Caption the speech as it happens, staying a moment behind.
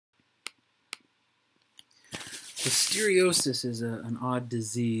Listeriosis is an odd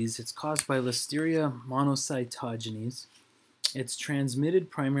disease. It's caused by Listeria monocytogenes. It's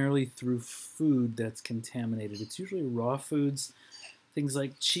transmitted primarily through food that's contaminated. It's usually raw foods, things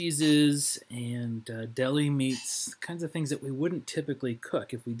like cheeses and deli meats, kinds of things that we wouldn't typically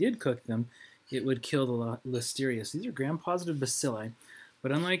cook. If we did cook them, it would kill the Listeria. So these are gram-positive bacilli,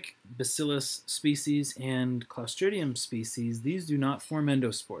 but unlike Bacillus species and Clostridium species, these do not form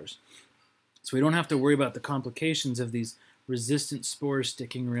endospores. So we don't have to worry about the complications of these resistant spores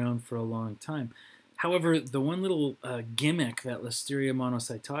sticking around for a long time. However, the one little gimmick that Listeria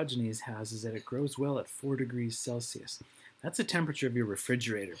monocytogenes has is that it grows well at 4 degrees Celsius. That's the temperature of your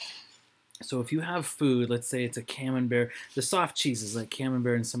refrigerator. So if you have food, let's say it's a camembert, the soft cheeses like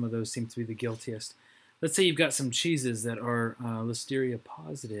camembert and some of those seem to be the guiltiest. Let's say you've got some cheeses that are Listeria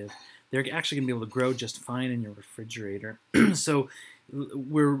positive. They're actually going to be able to grow just fine in your refrigerator. So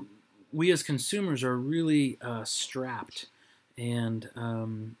we as consumers are really strapped, and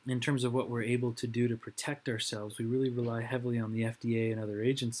in terms of what we're able to do to protect ourselves, we really rely heavily on the FDA and other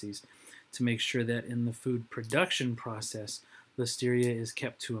agencies to make sure that in the food production process, Listeria is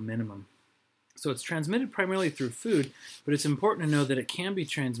kept to a minimum. So it's transmitted primarily through food, but it's important to know that it can be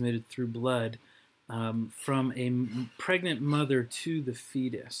transmitted through blood from a pregnant mother to the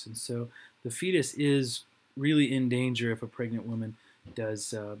fetus. And so the fetus is really in danger if a pregnant woman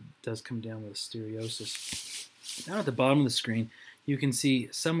does come down with listeriosis. Down at the bottom of the screen, you can see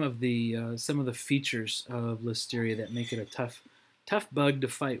some of the features of Listeria that make it a tough bug to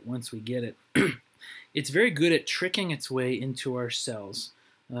fight once we get it. It's very good at tricking its way into our cells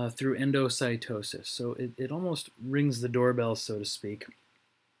through endocytosis. So it almost rings the doorbell, so to speak,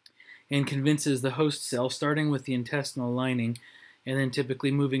 and convinces the host cell, starting with the intestinal lining, and then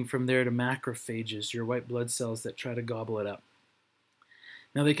typically moving from there to macrophages, your white blood cells that try to gobble it up.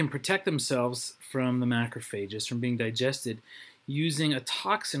 Now they can protect themselves from the macrophages, from being digested, using a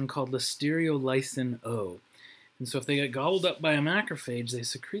toxin called listeriolysin O. And so if they get gobbled up by a macrophage, they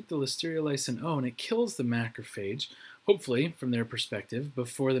secrete the listeriolysin O, and it kills the macrophage, hopefully, from their perspective,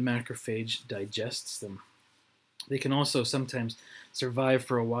 before the macrophage digests them. They can also sometimes survive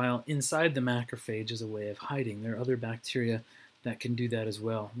for a while inside the macrophage as a way of hiding. There are other bacteria that can do that as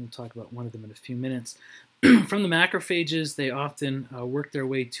well. We'll talk about one of them in a few minutes. From the macrophages, they often work their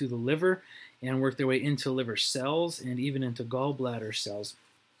way to the liver and work their way into liver cells and even into gallbladder cells.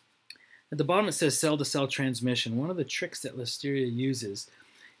 At the bottom it says cell-to-cell transmission. One of the tricks that Listeria uses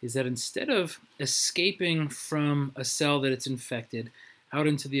is that instead of escaping from a cell that it's infected out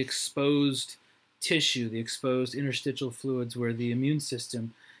into the exposed tissue, the exposed interstitial fluids where the immune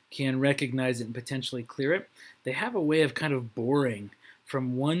system can recognize it and potentially clear it, they have a way of kind of boring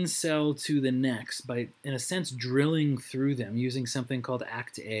from one cell to the next by, in a sense, drilling through them using something called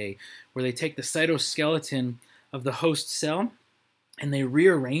Act A, where they take the cytoskeleton of the host cell and they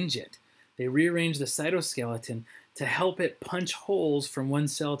rearrange it. They rearrange the cytoskeleton to help it punch holes from one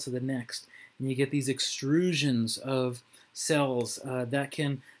cell to the next. And you get these extrusions of cells that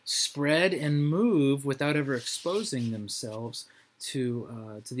can spread and move without ever exposing themselves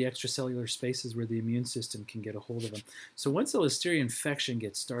to the extracellular spaces where the immune system can get a hold of them. So once a Listeria infection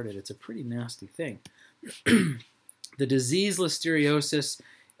gets started, it's a pretty nasty thing. The disease listeriosis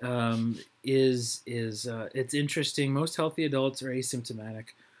it's interesting. Most healthy adults are asymptomatic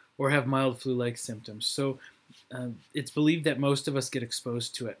or have mild flu-like symptoms. So it's believed that most of us get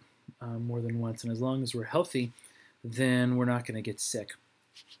exposed to it more than once, and as long as we're healthy, then we're not going to get sick.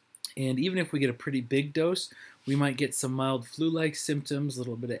 And even if we get a pretty big dose, we might get some mild flu-like symptoms, a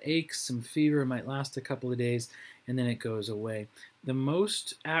little bit of aches, some fever. It might last a couple of days, and then it goes away. The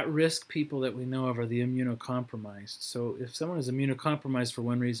most at-risk people that we know of are the immunocompromised. So if someone is immunocompromised for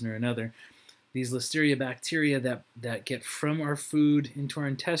one reason or another, these Listeria bacteria that get from our food into our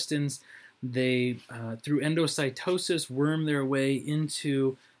intestines, they, through endocytosis, worm their way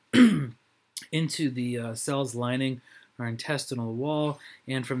into, into the cells lining our intestinal wall,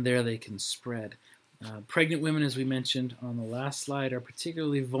 and from there they can spread. Pregnant women, as we mentioned on the last slide, are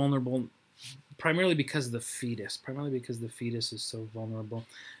particularly vulnerable, primarily because of the fetus. Primarily because the fetus is so vulnerable.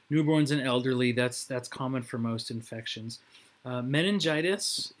 Newborns and elderly, that's common for most infections.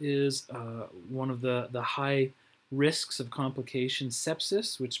 Meningitis is one of the high risks of complications.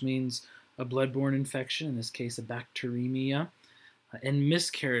 Sepsis, which means a bloodborne infection, in this case a bacteremia, and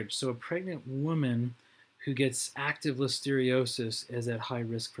miscarriage. So a pregnant woman who gets active listeriosis is at high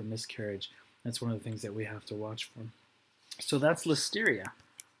risk for miscarriage. That's one of the things that we have to watch for. So that's Listeria.